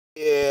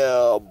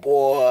Yeah,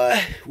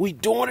 boy, we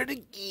doing it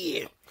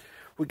again.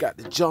 We got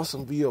the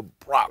Johnsonville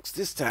brats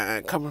this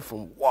time coming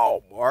from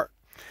Walmart.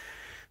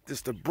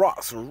 This the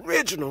brats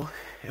original,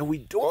 and we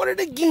doing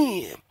it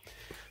again.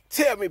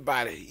 Tell me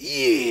about it.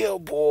 Yeah,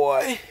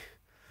 boy.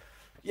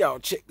 Y'all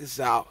check this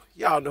out.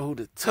 Y'all know who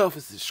the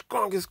toughest and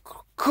strongest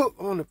cook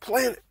on the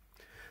planet?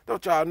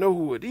 Don't y'all know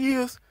who it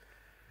is?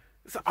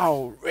 It's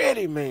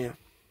already, man.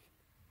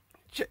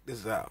 Check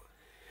this out.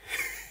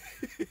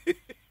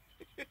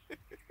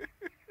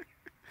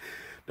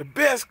 The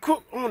best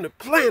cook on the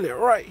planet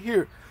right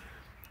here.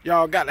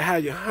 Y'all got to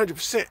have your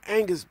 100%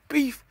 Angus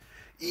beef.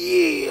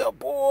 Yeah,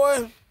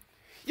 boy.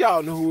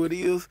 Y'all know who it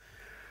is.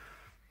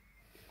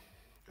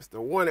 It's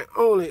the one and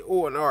only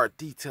O&R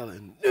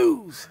Detailing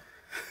News.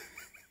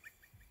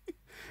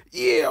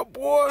 Yeah,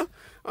 boy.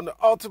 I'm the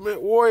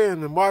Ultimate Warrior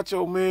and the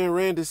Macho Man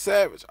Randy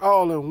Savage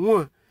all in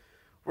one.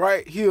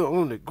 Right here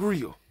on the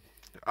grill.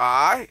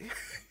 Alright?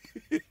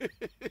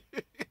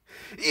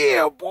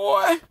 Yeah,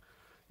 boy.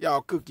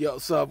 Y'all cook y'all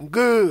something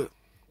good.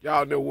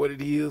 Y'all know what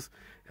it is.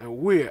 And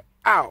we're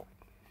out.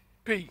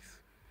 Peace.